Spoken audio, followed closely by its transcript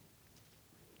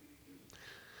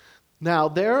Now,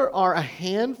 there are a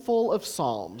handful of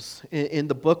Psalms in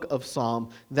the book of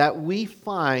Psalm that we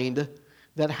find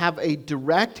that have a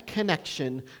direct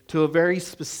connection to a very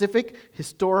specific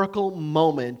historical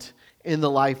moment in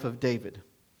the life of David.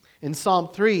 And Psalm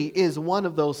 3 is one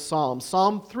of those Psalms.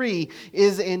 Psalm 3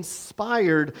 is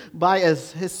inspired by a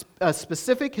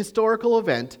specific historical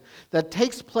event that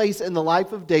takes place in the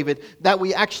life of David that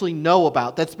we actually know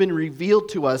about, that's been revealed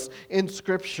to us in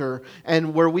Scripture,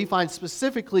 and where we find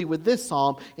specifically with this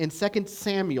Psalm in 2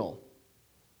 Samuel.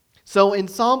 So in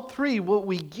Psalm 3, what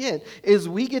we get is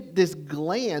we get this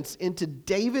glance into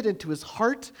David, into his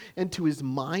heart, into his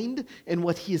mind, and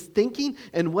what he is thinking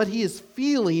and what he is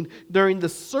feeling during the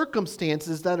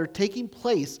circumstances that are taking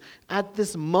place at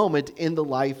this moment in the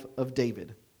life of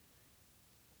David.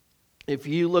 If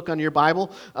you look on your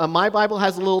Bible, my Bible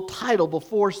has a little title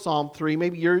before Psalm 3.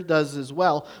 Maybe yours does as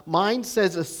well. Mine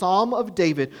says, "A Psalm of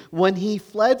David when he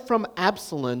fled from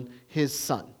Absalom, his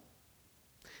son."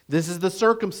 This is the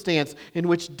circumstance in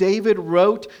which David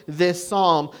wrote this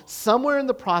psalm, somewhere in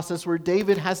the process where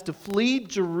David has to flee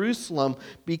Jerusalem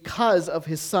because of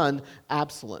his son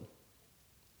Absalom.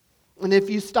 And if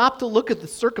you stop to look at the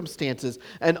circumstances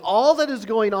and all that is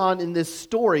going on in this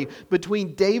story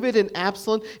between David and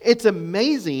Absalom, it's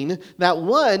amazing that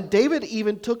one, David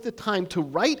even took the time to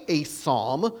write a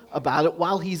psalm about it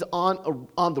while he's on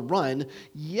the run,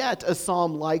 yet a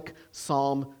psalm like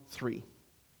Psalm 3.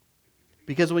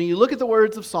 Because when you look at the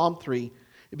words of Psalm 3,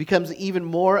 it becomes even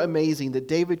more amazing that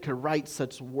David could write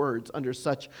such words under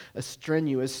such a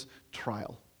strenuous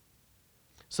trial.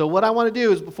 So what I want to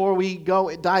do is, before we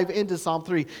dive into Psalm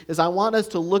 3, is I want us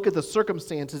to look at the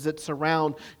circumstances that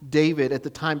surround David at the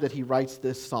time that he writes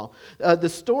this psalm. The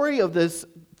story of this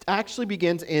actually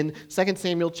begins in 2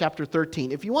 Samuel chapter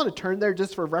 13. If you want to turn there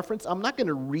just for reference, I'm not going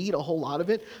to read a whole lot of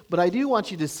it, but I do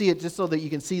want you to see it just so that you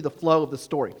can see the flow of the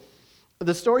story.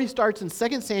 The story starts in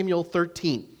 2 Samuel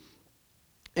 13.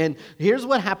 And here's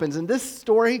what happens. In this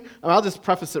story, I'll just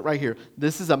preface it right here.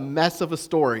 This is a mess of a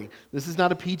story. This is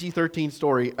not a PG-13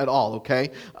 story at all,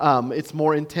 okay? It's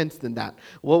more intense than that.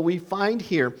 What we find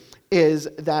here is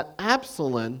that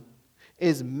Absalom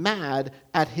is mad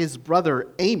at his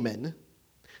brother Amnon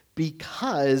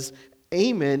because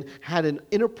Amnon had an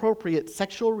inappropriate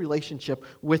sexual relationship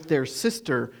with their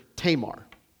sister Tamar.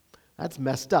 That's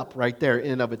messed up right there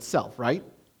in and of itself, right?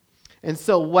 And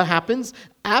so what happens?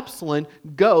 Absalom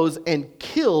goes and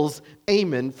kills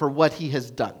Amnon for what he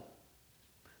has done.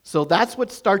 So that's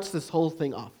what starts this whole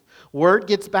thing off. Word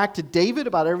gets back to David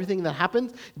about everything that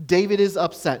happens. David is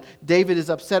upset. David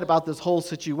is upset about this whole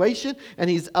situation, and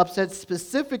he's upset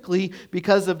specifically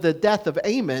because of the death of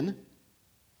Amnon.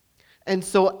 And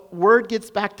so word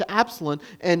gets back to Absalom,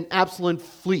 and Absalom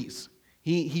flees.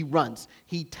 He runs.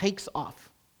 He takes off.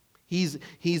 He's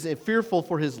fearful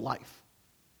for his life.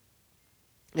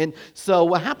 And so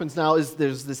what happens now is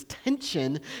there's this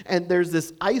tension and there's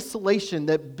this isolation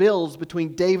that builds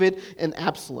between David and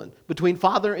Absalom, between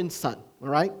father and son, all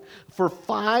right? For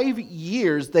 5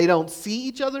 years, they don't see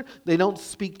each other, they don't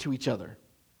speak to each other.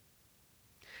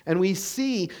 And we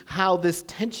see how this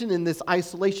tension and this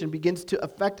isolation begins to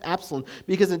affect Absalom,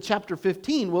 because in chapter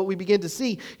 15, what we begin to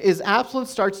see is Absalom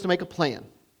starts to make a plan.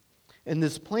 And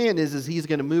this plan is he's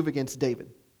going to move against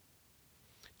David.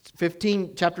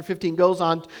 Chapter 15 goes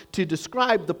on to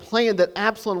describe the plan that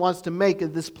Absalom wants to make,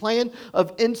 this plan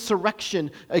of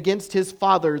insurrection against his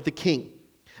father, the king.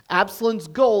 Absalom's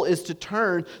goal is to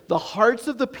turn the hearts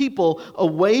of the people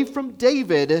away from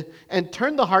David and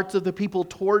turn the hearts of the people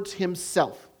towards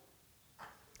himself.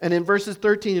 And in verses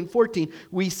 13 and 14,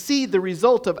 we see the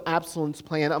result of Absalom's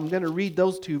plan. I'm going to read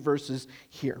those two verses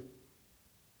here,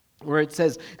 where it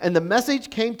says, "And the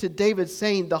message came to David,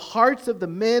 saying, the hearts of the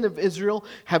men of Israel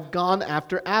have gone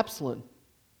after Absalom.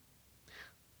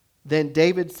 Then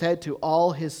David said to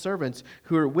all his servants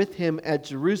who are with him at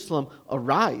Jerusalem,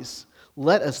 Arise,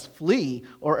 let us flee,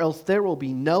 or else there will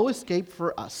be no escape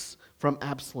for us from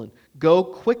Absalom. Go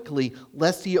quickly,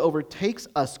 lest he overtakes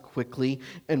us quickly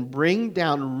and bring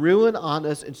down ruin on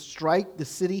us and strike the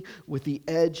city with the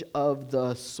edge of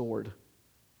the sword."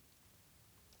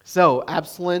 So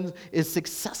Absalom is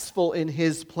successful in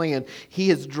his plan. He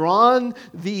has drawn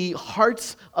the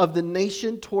hearts of the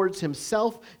nation towards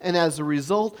himself, and as a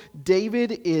result,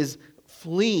 David is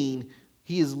fleeing.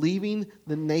 He is leaving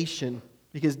the nation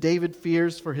because David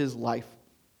fears for his life.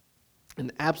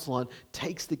 And Absalom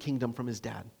takes the kingdom from his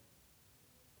dad.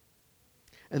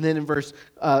 And then in verse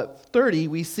 30,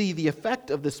 we see the effect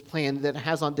of this plan that it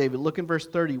has on David. Look in verse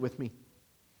 30 with me.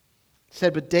 It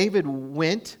said, "But David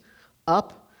went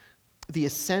up the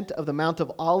ascent of the Mount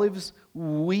of Olives,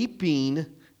 weeping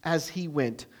as he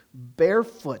went,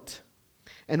 barefoot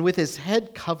and with his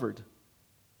head covered.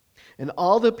 And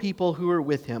all the people who were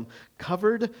with him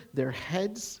covered their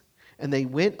heads, and they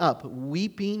went up,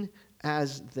 weeping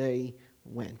as they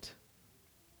went.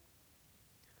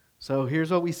 So here's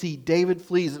what we see. David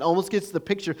flees. It almost gets the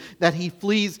picture that he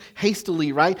flees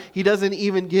hastily, right? He doesn't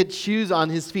even get shoes on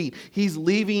his feet. He's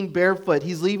leaving barefoot.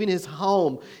 He's leaving his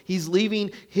home. He's leaving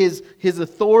his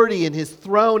authority and his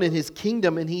throne and his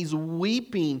kingdom, and he's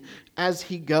weeping as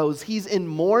he goes. He's in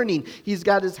mourning. He's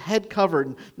got his head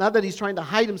covered. Not that he's trying to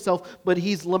hide himself, but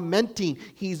he's lamenting.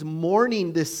 He's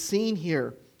mourning this scene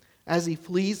here as he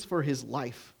flees for his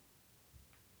life.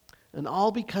 And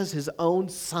all because his own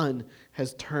son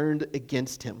has turned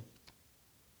against him.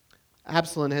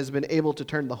 Absalom has been able to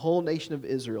turn the whole nation of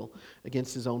Israel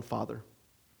against his own father.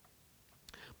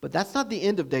 But that's not the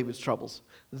end of David's troubles.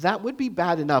 That would be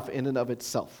bad enough in and of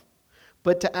itself.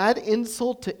 But to add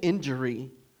insult to injury,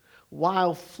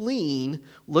 while fleeing,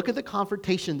 look at the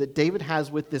confrontation that David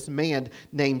has with this man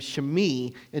named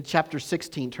Shimei in chapter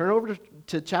 16. Turn over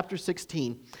to chapter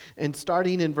 16, and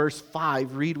starting in verse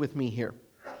 5, read with me here.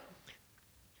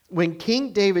 When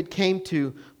King David came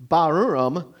to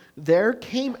Bahurim, there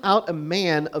came out a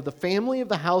man of the family of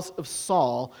the house of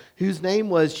Saul, whose name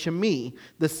was Shimei,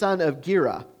 the son of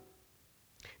Gera.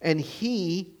 And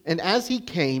as he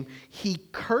came, he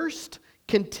cursed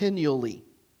continually.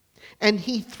 And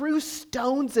he threw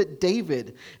stones at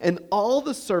David and all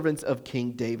the servants of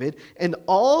King David, and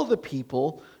all the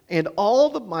people and all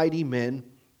the mighty men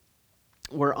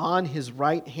were on his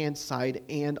right-hand side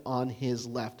and on his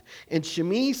left. And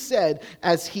Shimei said,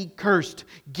 as he cursed,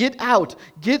 get out,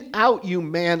 you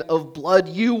man of blood,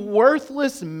 you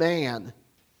worthless man.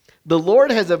 The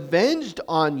Lord has avenged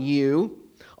on you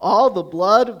all the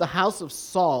blood of the house of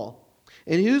Saul,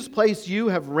 in whose place you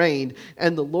have reigned,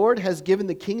 and the Lord has given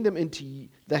the kingdom into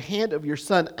the hand of your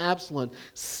son Absalom.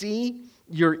 See,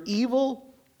 your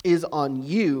evil is on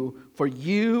you, for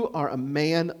you are a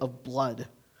man of blood.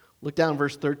 Look down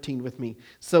verse 13 with me.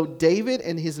 So David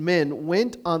and his men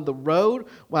went on the road,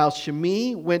 while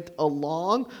Shimei went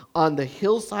along on the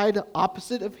hillside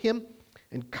opposite of him,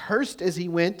 and cursed as he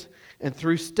went, and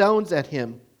threw stones at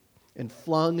him, and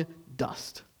flung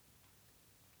dust.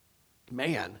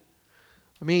 Man,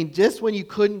 I mean, just when you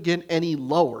couldn't get any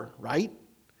lower, right?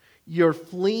 You're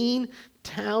fleeing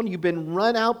town, you've been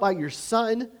run out by your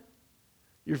son,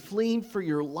 you're fleeing for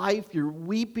your life, you're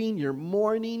weeping, you're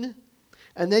mourning.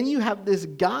 And then you have this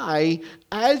guy,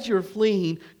 as you're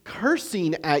fleeing,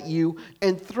 cursing at you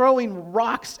and throwing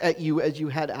rocks at you as you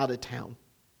head out of town.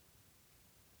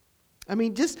 I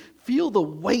mean, just feel the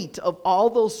weight of all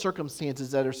those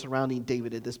circumstances that are surrounding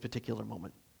David at this particular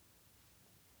moment.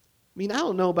 I mean, I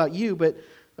don't know about you, but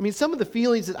I mean, some of the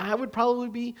feelings that I would probably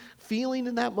be feeling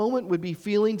in that moment would be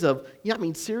feelings of,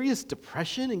 serious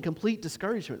depression and complete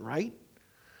discouragement, right?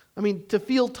 I mean, to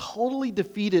feel totally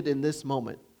defeated in this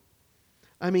moment.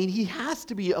 I mean, he has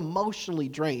to be emotionally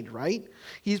drained, right?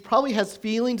 He probably has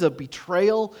feelings of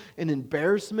betrayal and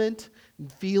embarrassment,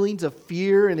 and feelings of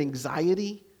fear and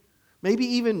anxiety, maybe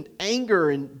even anger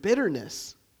and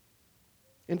bitterness,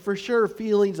 and for sure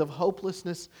feelings of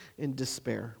hopelessness and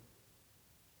despair.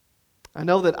 I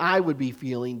know that I would be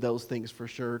feeling those things for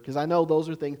sure, because I know those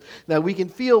are things that we can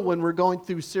feel when we're going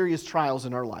through serious trials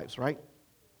in our lives, right?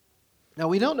 Now,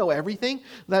 we don't know everything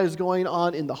that is going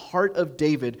on in the heart of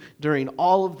David during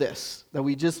all of this that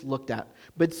we just looked at.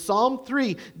 But Psalm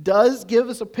 3 does give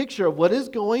us a picture of what is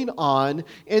going on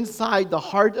inside the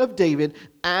heart of David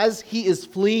as he is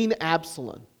fleeing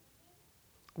Absalom.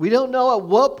 We don't know at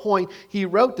what point he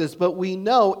wrote this, but we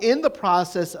know in the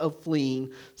process of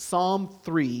fleeing, Psalm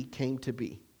 3 came to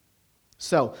be.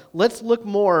 So let's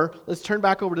turn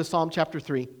back over to Psalm chapter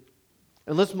 3.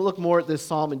 And let's look more at this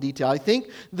psalm in detail. I think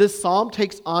this psalm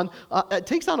takes on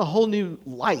a whole new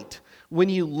light when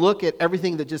you look at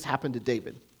everything that just happened to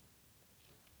David.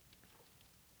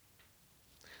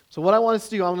 So what I want us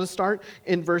to do, I'm going to start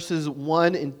in verses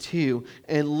 1 and 2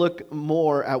 and look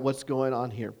more at what's going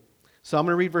on here. So I'm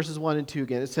going to read verses 1 and 2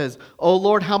 again. It says, "O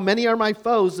Lord, how many are my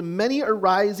foes? Many are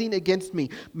rising against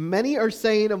me. Many are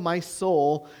saying of my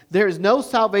soul, there is no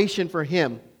salvation for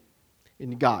him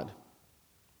in God."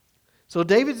 So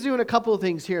David's doing a couple of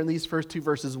things here in these first two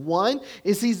verses. One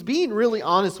is he's being really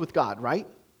honest with God, right?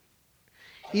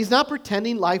 He's not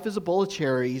pretending life is a bowl of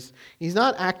cherries. He's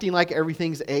not acting like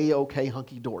everything's A-okay,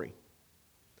 hunky-dory.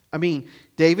 I mean,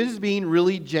 David is being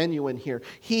really genuine here.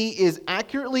 He is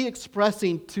accurately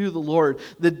expressing to the Lord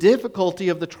the difficulty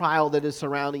of the trial that is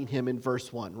surrounding him in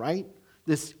verse 1, right?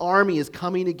 This army is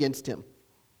coming against him.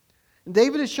 And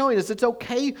David is showing us it's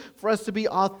okay for us to be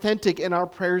authentic in our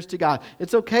prayers to God.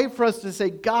 It's okay for us to say,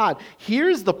 God,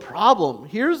 here's the problem.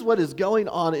 Here's what is going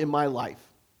on in my life.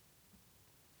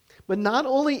 But not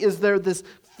only is there this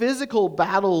physical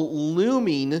battle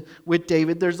looming with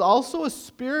David, there's also a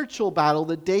spiritual battle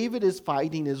that David is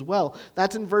fighting as well.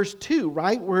 That's in verse 2,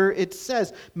 right? Where it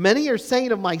says, many are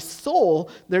saying of my soul,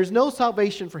 there's no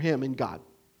salvation for him in God.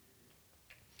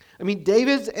 I mean,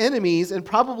 David's enemies, and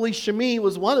probably Shimei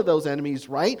was one of those enemies,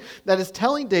 right? That is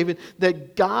telling David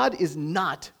that God is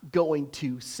not going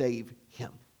to save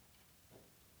him.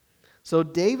 So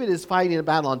David is fighting a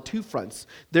battle on two fronts.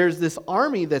 There's this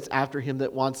army that's after him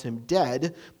that wants him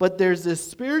dead, but there's this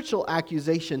spiritual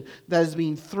accusation that is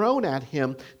being thrown at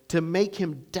him to make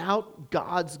him doubt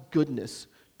God's goodness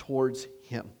towards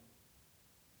him.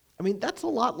 I mean, that's a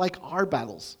lot like our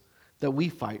battles that we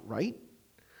fight, right?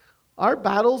 Our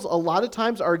battles, a lot of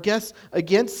times, are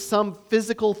against some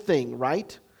physical thing,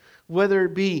 right? Whether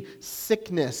it be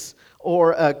sickness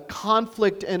or a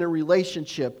conflict in a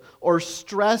relationship or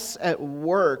stress at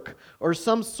work or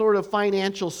some sort of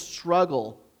financial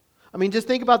struggle. I mean, just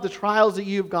think about the trials that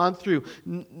you've gone through.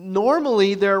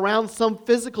 Normally, they're around some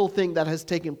physical thing that has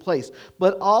taken place.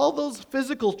 But all those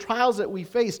physical trials that we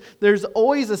face, there's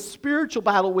always a spiritual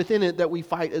battle within it that we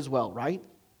fight as well, right?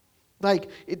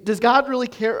 Like, does God really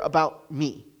care about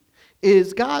me?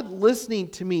 Is God listening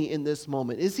to me in this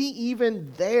moment? Is he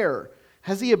even there?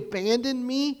 Has he abandoned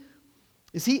me?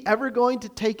 Is he ever going to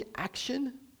take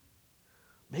action?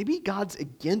 Maybe God's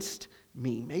against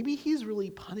me. Maybe he's really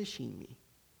punishing me.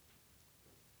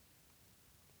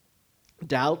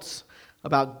 Doubts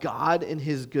about God and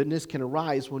his goodness can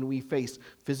arise when we face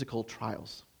physical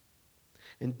trials.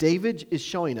 And David is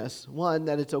showing us, one,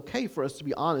 that it's okay for us to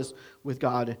be honest with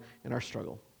God in our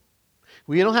struggle.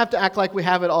 We don't have to act like we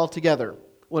have it all together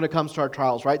when it comes to our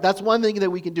trials, right? That's one thing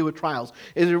that we can do with trials,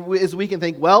 is we can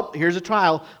think, well, here's a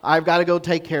trial. I've got to go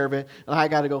take care of it, and I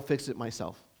got to go fix it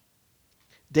myself.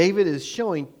 David is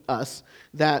showing us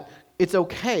that it's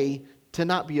okay to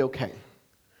not be okay.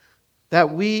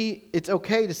 It's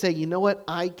okay to say, you know what,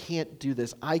 I can't do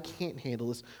this. I can't handle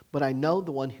this, but I know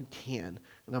the one who can,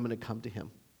 and I'm going to come to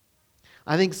him.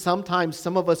 I think sometimes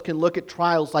some of us can look at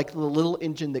trials like the little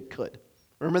engine that could.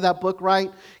 Remember that book,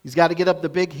 right? He's got to get up the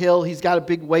big hill. He's got a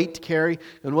big weight to carry.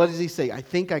 And what does he say? I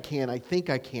think I can. I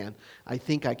think I can. I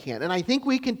think I can. And I think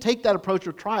we can take that approach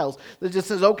with trials that just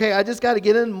says, okay, I just got to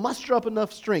get in, muster up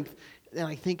enough strength, and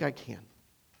I think I can.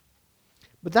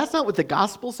 But that's not what the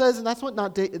gospel says, and that's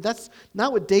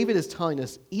not what David is telling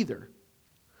us either.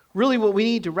 Really, what we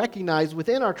need to recognize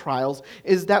within our trials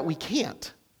is that we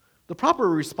can't. The proper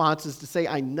response is to say,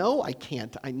 I know I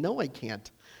can't. I know I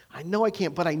can't. I know I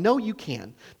can't, but I know you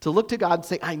can. To look to God and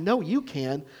say, I know you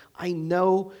can. I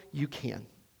know you can.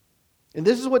 And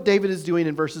this is what David is doing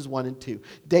in verses 1 and 2.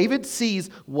 David sees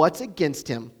what's against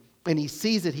him, and he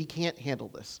sees that he can't handle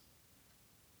this.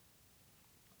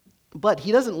 But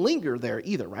he doesn't linger there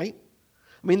either, right?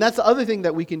 I mean, that's the other thing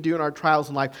that we can do in our trials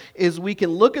in life, is we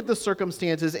can look at the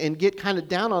circumstances and get kind of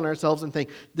down on ourselves and think,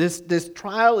 this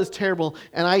trial is terrible,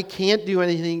 and I can't do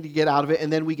anything to get out of it,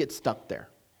 and then we get stuck there.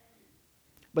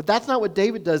 But that's not what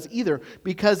David does either,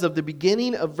 because of the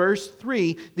beginning of verse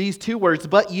 3, these two words,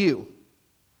 but you.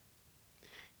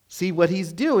 See, what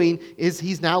he's doing is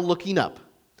he's now looking up.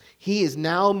 He is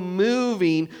now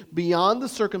moving beyond the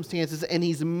circumstances, and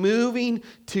he's moving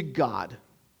to God.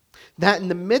 That in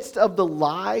the midst of the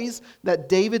lies that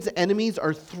David's enemies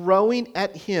are throwing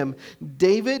at him,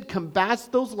 David combats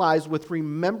those lies with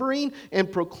remembering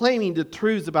and proclaiming the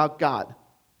truths about God.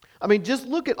 I mean, just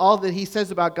look at all that he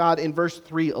says about God in verse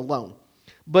 3 alone.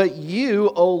 But you,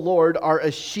 O Lord, are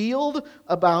a shield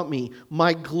about me,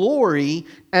 my glory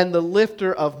and the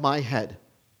lifter of my head.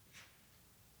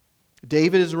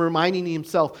 David is reminding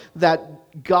himself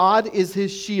that God is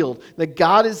his shield, that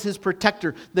God is his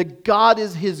protector, that God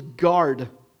is his guard,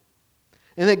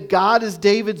 and that God is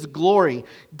David's glory.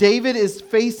 David is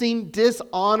facing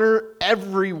dishonor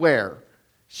everywhere.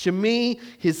 Shimei,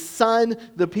 his son,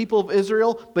 the people of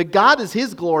Israel, but God is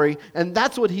his glory, and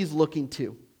that's what he's looking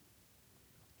to.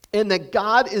 And that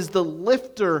God is the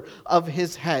lifter of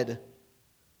his head.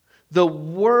 The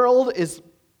world is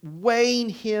weighing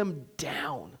him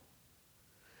down.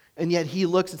 And yet he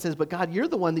looks and says, but God, you're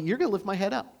the one that you're going to lift my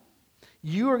head up.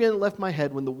 You are going to lift my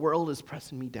head when the world is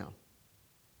pressing me down.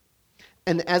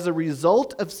 And as a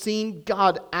result of seeing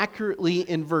God accurately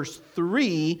in verse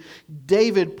 3,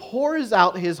 David pours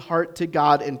out his heart to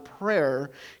God in prayer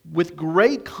with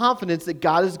great confidence that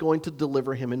God is going to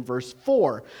deliver him in verse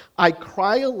 4. I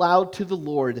cry aloud to the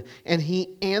Lord, and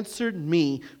he answered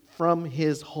me from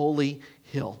his holy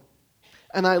hill.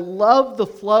 And I love the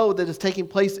flow that is taking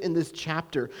place in this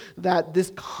chapter, that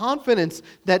this confidence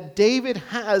that David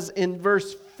has in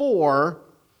verse 4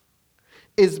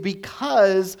 is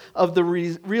because of the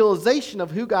realization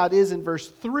of who God is in verse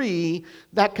 3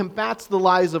 that combats the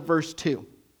lies of verse 2.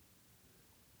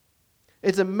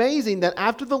 It's amazing that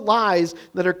after the lies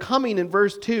that are coming in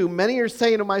verse 2, many are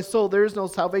saying to my soul, there is no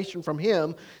salvation from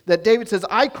him, that David says,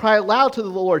 I cry aloud to the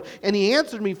Lord, and he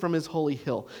answered me from his holy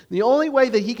hill. The only way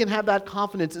that he can have that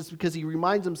confidence is because he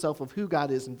reminds himself of who God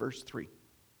is in verse 3.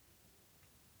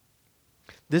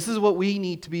 This is what we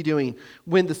need to be doing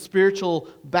when the spiritual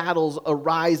battles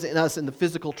arise in us and the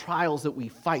physical trials that we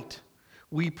fight.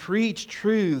 We preach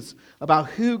truths about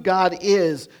who God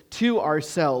is to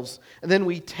ourselves. And then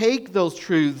we take those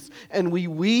truths and we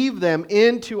weave them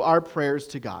into our prayers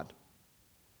to God.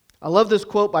 I love this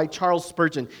quote by Charles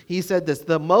Spurgeon. He said this,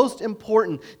 the most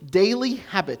important daily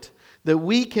habit that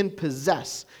we can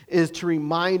possess is to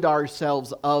remind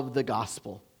ourselves of the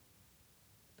gospel.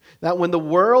 That when the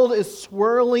world is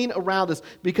swirling around us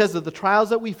because of the trials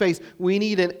that we face, we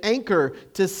need an anchor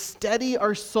to steady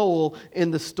our soul in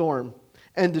the storm.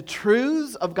 And the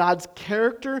truths of God's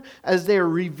character as they are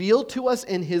revealed to us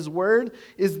in His Word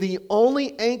is the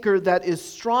only anchor that is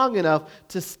strong enough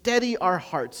to steady our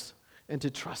hearts and to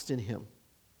trust in Him.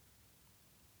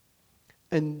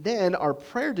 And then our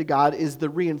prayer to God is the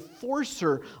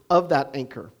reinforcer of that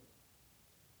anchor.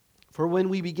 For when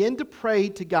we begin to pray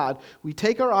to God, we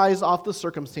take our eyes off the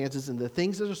circumstances and the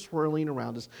things that are swirling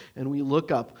around us, and we look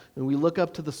up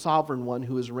to the sovereign one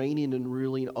who is reigning and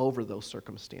ruling over those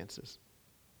circumstances.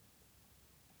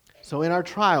 So in our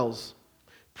trials,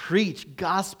 preach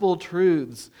gospel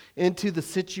truths into the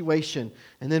situation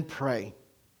and then pray.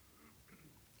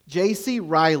 J.C.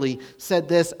 Riley said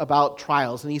this about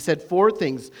trials, and he said 4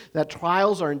 things that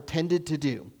trials are intended to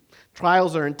do.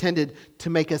 Trials are intended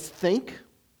to make us think,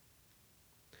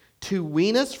 to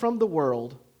wean us from the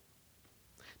world,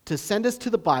 to send us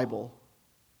to the Bible,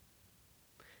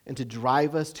 and to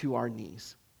drive us to our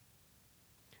knees.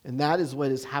 And that is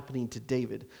what is happening to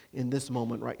David in this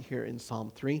moment right here in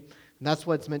Psalm 3. And that's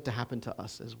what's meant to happen to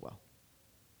us as well.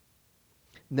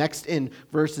 Next, in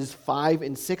verses 5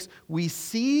 and 6, we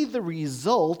see the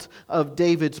result of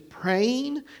David's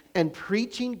praying and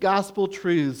preaching gospel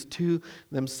truths to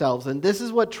themselves. And this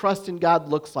is what trust in God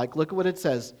looks like. Look at what it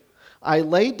says. I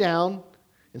lay down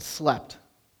and slept.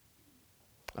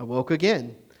 I woke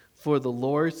again, for the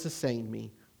Lord sustained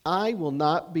me. I will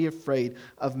not be afraid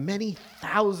of many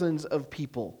thousands of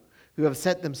people who have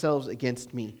set themselves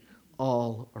against me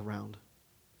all around.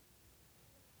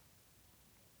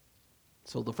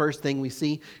 So the first thing we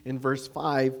see in verse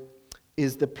 5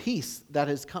 is the peace that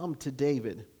has come to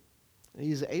David.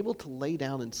 He's able to lay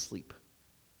down and sleep.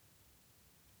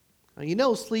 Now, you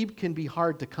know, sleep can be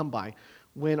hard to come by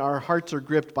when our hearts are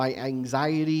gripped by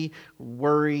anxiety,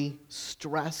 worry,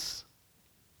 stress.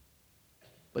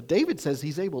 But David says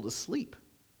he's able to sleep.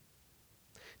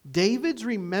 David's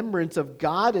remembrance of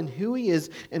God and who he is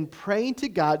and praying to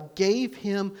God gave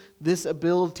him this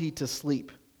ability to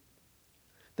sleep.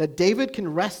 That David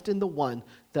can rest in the one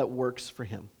that works for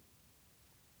him.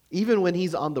 Even when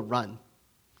he's on the run,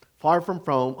 far from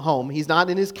home, he's not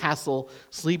in his castle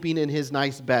sleeping in his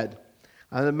nice bed.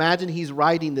 I imagine he's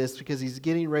writing this because he's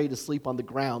getting ready to sleep on the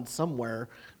ground somewhere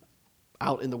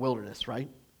out in the wilderness, right?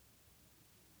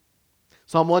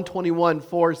 Psalm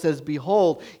 121:4 says,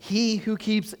 Behold, he who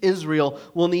keeps Israel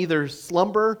will neither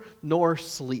slumber nor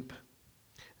sleep.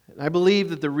 And I believe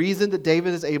that the reason that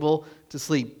David is able to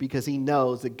sleep because he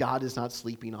knows that God is not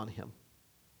sleeping on him.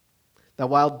 That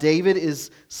while David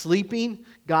is sleeping,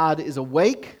 God is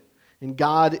awake and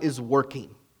God is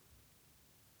working.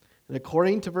 And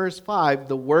according to verse 5,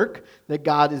 the work that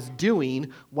God is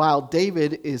doing while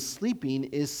David is sleeping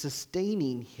is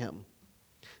sustaining him.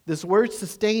 This word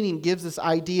sustaining gives this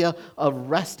idea of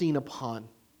resting upon.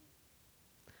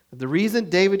 The reason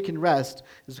David can rest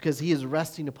is because he is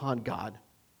resting upon God.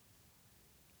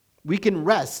 We can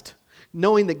rest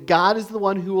knowing that God is the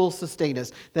one who will sustain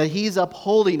us, that He's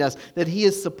upholding us, that He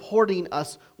is supporting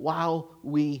us while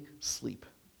we sleep.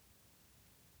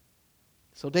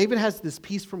 So David has this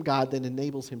peace from God that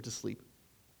enables him to sleep.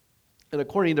 And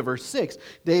according to verse 6,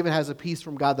 David has a peace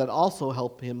from God that also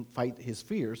helps him fight his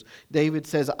fears. David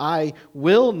says, I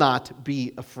will not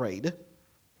be afraid.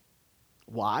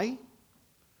 Why?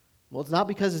 Well, it's not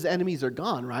because his enemies are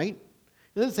gone, right?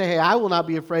 He doesn't say, hey, I will not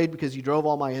be afraid because you drove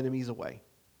all my enemies away.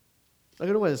 Look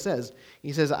at what it says.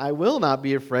 He says, I will not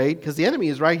be afraid because the enemy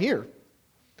is right here.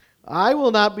 I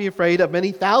will not be afraid of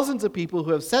many thousands of people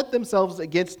who have set themselves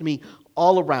against me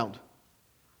all around.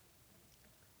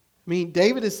 mean,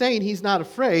 David is saying he's not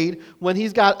afraid when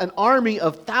he's got an army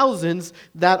of thousands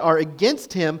that are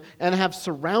against him and have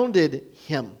surrounded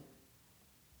him.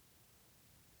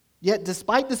 Yet,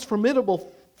 despite this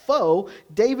formidable foe,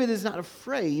 David is not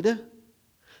afraid.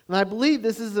 And I believe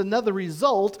this is another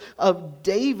result of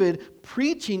David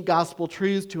preaching gospel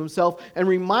truths to himself and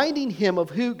reminding him of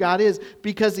who God is,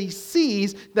 because he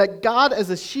sees that God as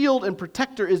a shield and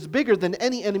protector is bigger than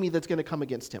any enemy that's going to come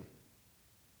against him.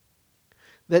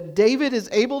 That David is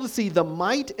able to see the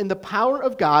might and the power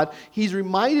of God. He's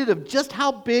reminded of just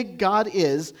how big God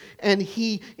is, and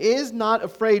he is not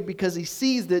afraid because he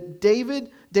sees that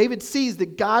David sees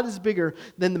that God is bigger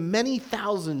than the many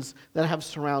thousands that have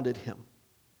surrounded him.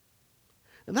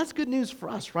 And that's good news for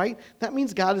us, right? That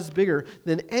means God is bigger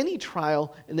than any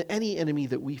trial and any enemy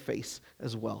that we face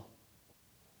as well.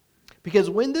 Because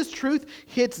when this truth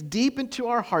hits deep into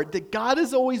our heart, that God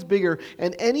is always bigger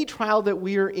in any trial that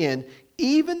we are in,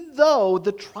 even though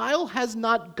the trial has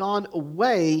not gone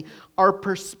away, our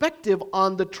perspective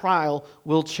on the trial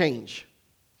will change.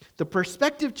 The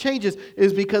perspective changes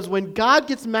is because when God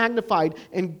gets magnified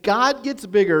and God gets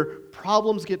bigger,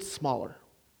 problems get smaller.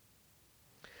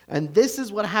 And this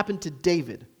is what happened to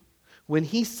David. When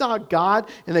he saw God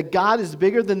and that God is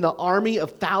bigger than the army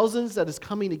of thousands that is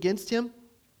coming against him.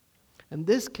 And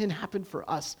this can happen for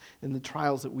us in the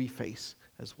trials that we face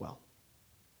as well.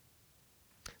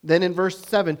 Then in verse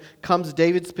 7 comes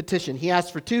David's petition. He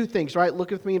asks for two things, right?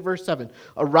 Look with me in verse 7.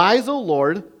 Arise, O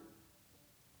Lord,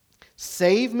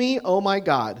 save me, O my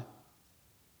God,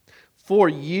 for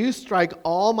you strike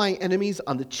all my enemies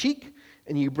on the cheek,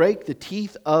 and you break the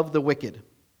teeth of the wicked.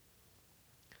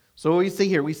 So what we see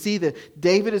here, we see that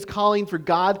David is calling for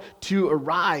God to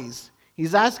arise.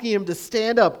 He's asking him to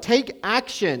stand up, take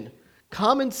action,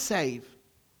 come and save.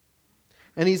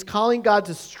 And he's calling God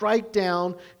to strike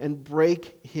down and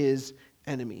break his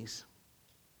enemies.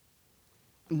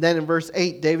 And then in verse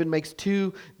 8, David makes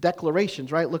two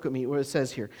declarations, right? Look at me what it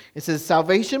says here. It says,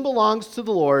 salvation belongs to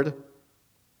the Lord.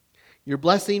 Your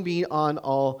blessing be on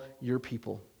all your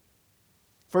people.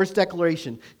 First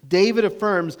declaration, David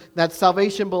affirms that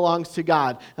salvation belongs to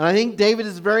God. And I think David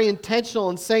is very intentional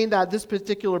in saying that at this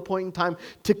particular point in time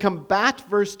to combat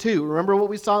verse 2. Remember what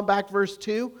we saw in back verse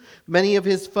 2? Many of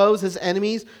his foes, his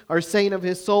enemies, are saying of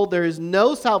his soul, there is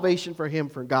no salvation for him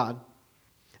from God.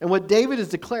 And what David is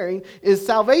declaring is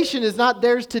salvation is not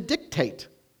theirs to dictate,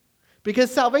 because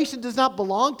salvation does not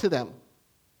belong to them.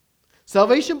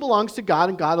 Salvation belongs to God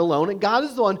and God alone, and God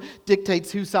is the one who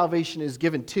dictates who salvation is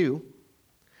given to.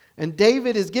 And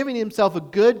David is giving himself a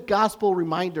good gospel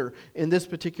reminder in this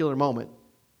particular moment.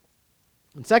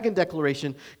 And second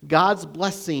declaration, God's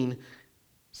blessing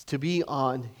is to be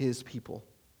on his people.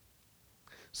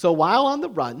 So while on the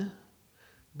run,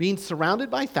 being surrounded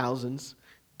by thousands,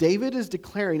 David is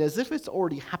declaring, as if it's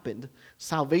already happened,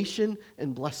 salvation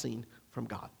and blessing from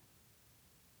God.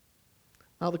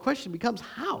 Now the question becomes,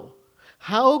 how?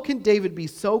 How can David be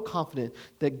so confident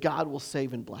that God will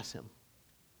save and bless him?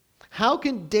 How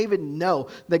can David know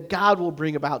that God will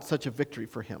bring about such a victory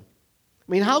for him?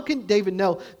 I mean, how can David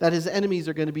know that his enemies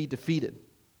are going to be defeated?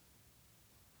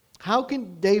 How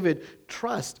can David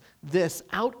trust this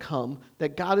outcome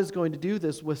that God is going to do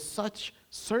this with such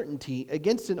certainty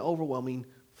against an overwhelming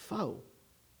foe?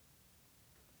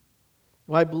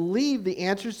 Well, I believe the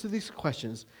answers to these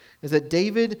questions is that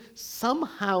David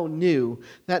somehow knew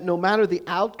that no matter the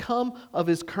outcome of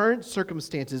his current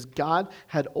circumstances, God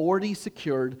had already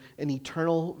secured an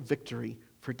eternal victory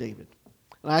for David.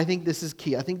 And I think this is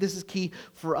key. I think this is key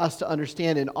for us to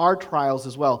understand in our trials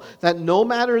as well. That no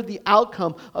matter the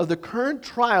outcome of the current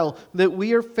trial that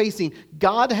we are facing,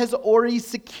 God has already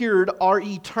secured our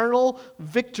eternal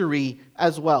victory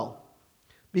as well.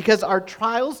 Because our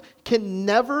trials can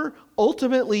never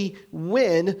ultimately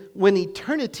win when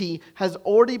eternity has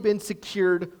already been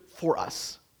secured for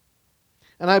us.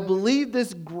 And I believe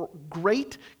this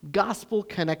great gospel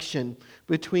connection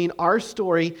between our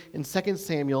story in 2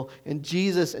 Samuel and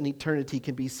Jesus and eternity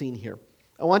can be seen here.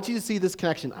 I want you to see this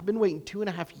connection. I've been waiting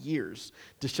 2.5 years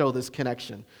to show this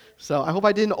connection. So I hope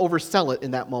I didn't oversell it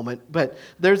in that moment. But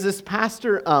there's this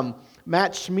pastor,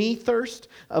 Matt Schmeethurst,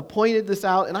 pointed this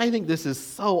out, and I think this is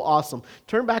so awesome.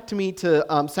 Turn back to me to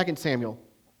 2 Samuel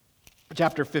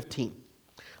chapter 15.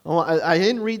 I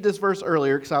didn't read this verse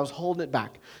earlier because I was holding it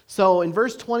back. So in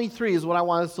verse 23 is what I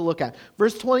want us to look at.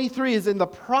 Verse 23 is in the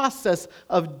process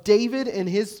of David and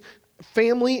his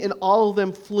family and all of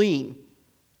them fleeing.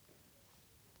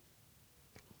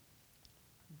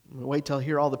 I'm going to wait till I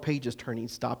hear all the pages turning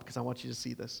stop because I want you to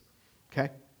see this. Okay?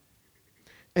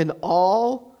 And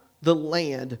all the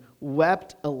land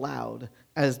wept aloud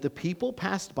as the people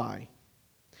passed by.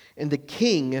 And the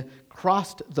king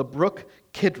crossed the brook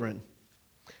Kidron,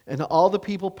 and all the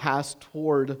people passed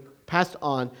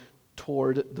on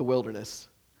toward the wilderness.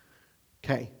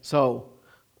 Okay, so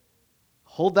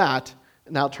hold that.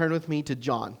 Now turn with me to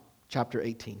John chapter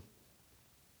 18.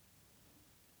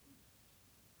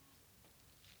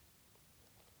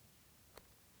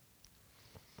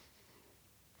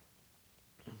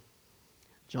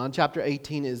 John chapter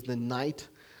 18 is the night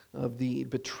of the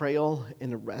betrayal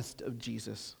and arrest of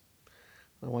Jesus.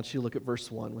 I want you to look at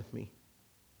verse 1 with me.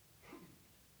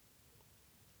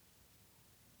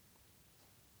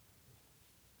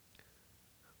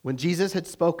 When Jesus had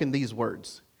spoken these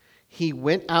words, he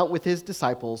went out with his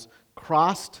disciples,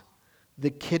 crossed the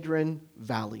Kidron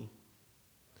Valley,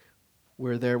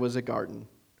 where there was a garden,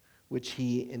 which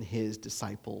he and his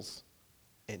disciples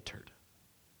entered.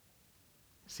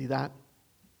 See that?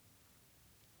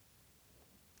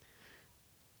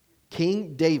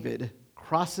 King David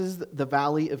crosses the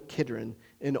valley of Kidron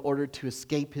in order to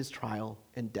escape his trial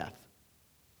and death.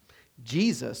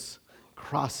 Jesus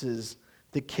crosses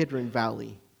the Kidron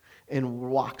Valley and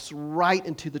walks right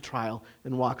into the trial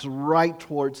and walks right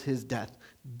towards his death,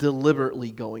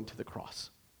 deliberately going to the cross.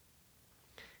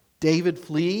 David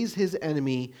flees his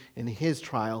enemy in his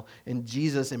trial, and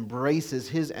Jesus embraces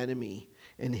his enemy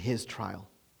in his trial.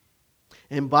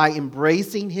 And by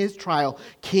embracing his trial,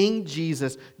 King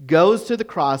Jesus goes to the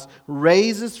cross,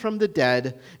 raises from the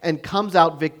dead, and comes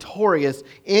out victorious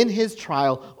in his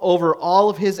trial over all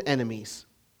of his enemies,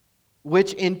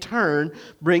 which in turn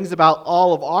brings about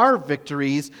all of our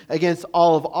victories against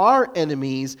all of our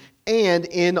enemies and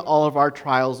in all of our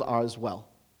trials as well.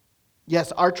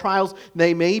 Yes, our trials,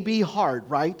 they may be hard,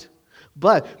 right?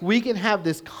 But we can have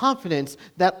this confidence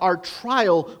that our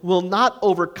trial will not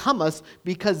overcome us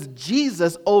because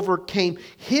Jesus overcame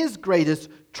his greatest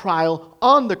trial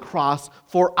on the cross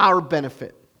for our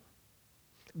benefit.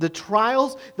 The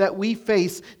trials that we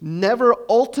face never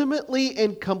ultimately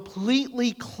and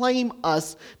completely claim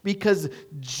us because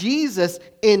Jesus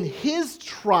in his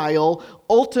trial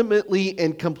ultimately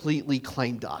and completely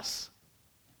claimed us.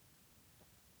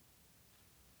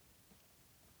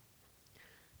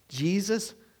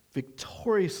 Jesus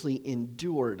victoriously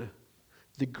endured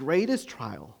the greatest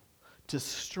trial to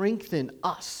strengthen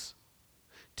us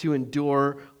to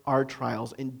endure our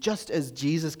trials. And just as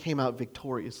Jesus came out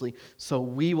victoriously, so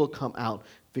we will come out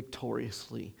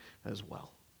victoriously as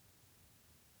well.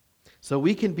 So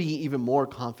we can be even more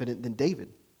confident than David,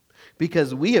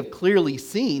 because we have clearly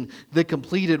seen the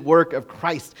completed work of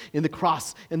Christ in the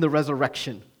cross and the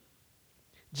resurrection.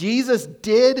 God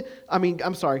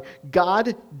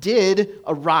did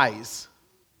arise.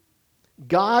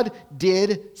 God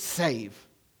did save.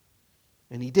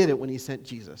 And he did it when he sent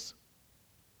Jesus.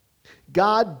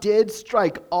 God did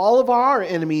strike all of our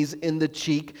enemies in the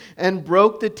cheek and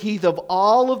broke the teeth of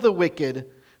all of the wicked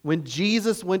when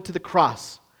Jesus went to the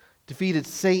cross, defeated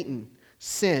Satan,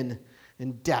 sin,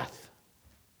 and death.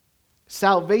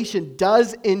 Salvation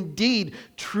does indeed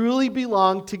truly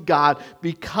belong to God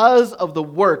because of the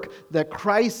work that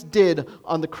Christ did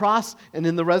on the cross and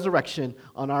in the resurrection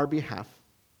on our behalf.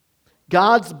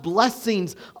 God's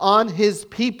blessings on his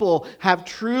people have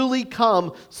truly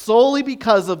come solely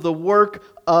because of the work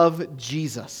of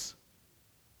Jesus.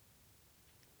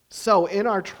 So, in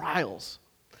our trials,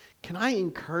 can I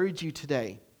encourage you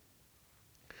today?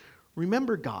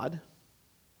 Remember God.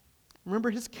 Remember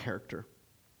his character.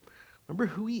 Remember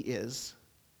who he is.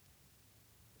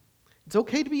 It's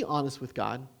okay to be honest with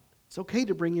God. It's okay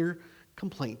to bring your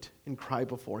complaint and cry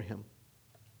before him.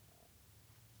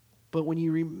 But when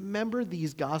you remember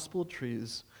these gospel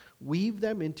truths, weave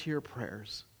them into your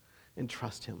prayers and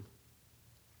trust him.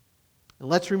 And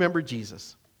let's remember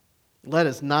Jesus. Let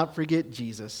us not forget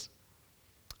Jesus.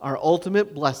 Our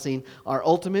ultimate blessing, our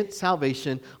ultimate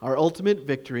salvation, our ultimate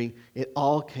victory, it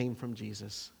all came from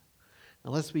Jesus.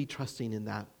 And let's be trusting in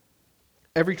that.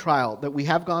 Every trial that we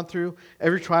have gone through,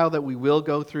 every trial that we will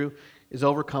go through is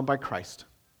overcome by Christ.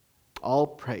 All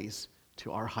praise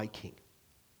to our high King.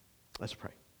 Let's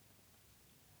pray.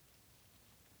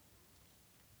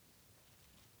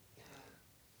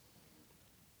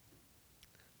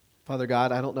 Father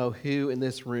God, I don't know who in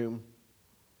this room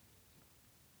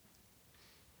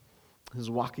is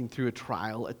walking through a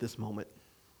trial at this moment.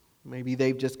 Maybe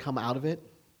they've just come out of it.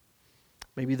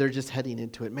 Maybe they're just heading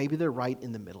into it. Maybe they're right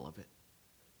in the middle of it.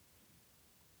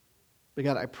 But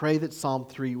God, I pray that Psalm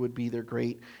 3 would be their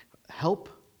great help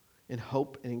and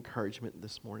hope and encouragement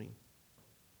this morning.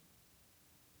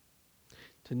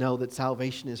 To know that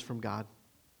salvation is from God.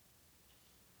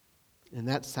 And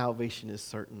that salvation is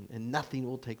certain, and nothing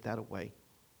will take that away.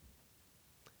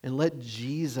 And let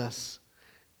Jesus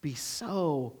be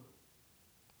so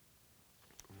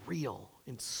real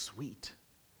and sweet.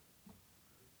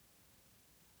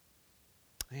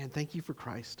 Man, thank you for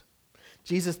Christ.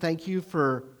 Jesus, thank you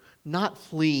for not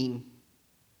fleeing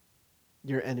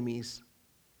your enemies,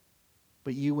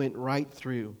 but you went right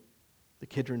through the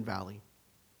Kidron Valley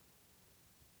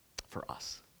for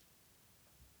us.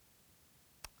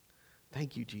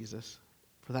 Thank you, Jesus,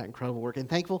 for that incredible work. And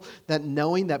thankful that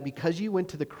knowing that because you went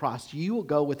to the cross, you will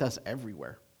go with us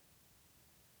everywhere.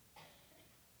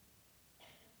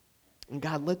 And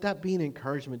God, let that be an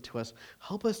encouragement to us.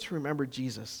 Help us to remember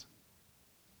Jesus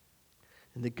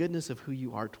and the goodness of who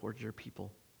you are towards your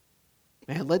people.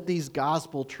 Man, let these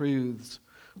gospel truths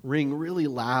ring really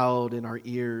loud in our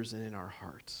ears and in our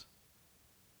hearts.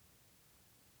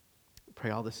 I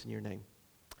pray all this in your name.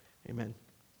 Amen.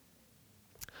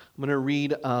 I'm going to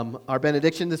read our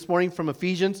benediction this morning from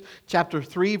Ephesians chapter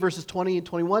 3, verses 20 and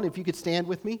 21. If you could stand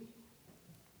with me.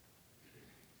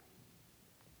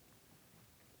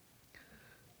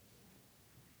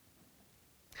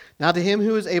 Now to him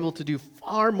who is able to do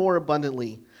far more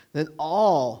abundantly than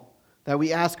all that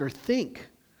we ask or think,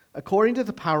 according to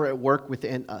the power at work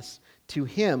within us, to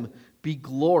him be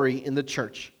glory in the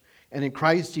church and in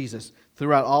Christ Jesus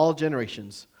throughout all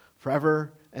generations,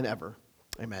 forever and ever.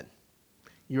 Amen.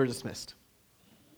 You are dismissed.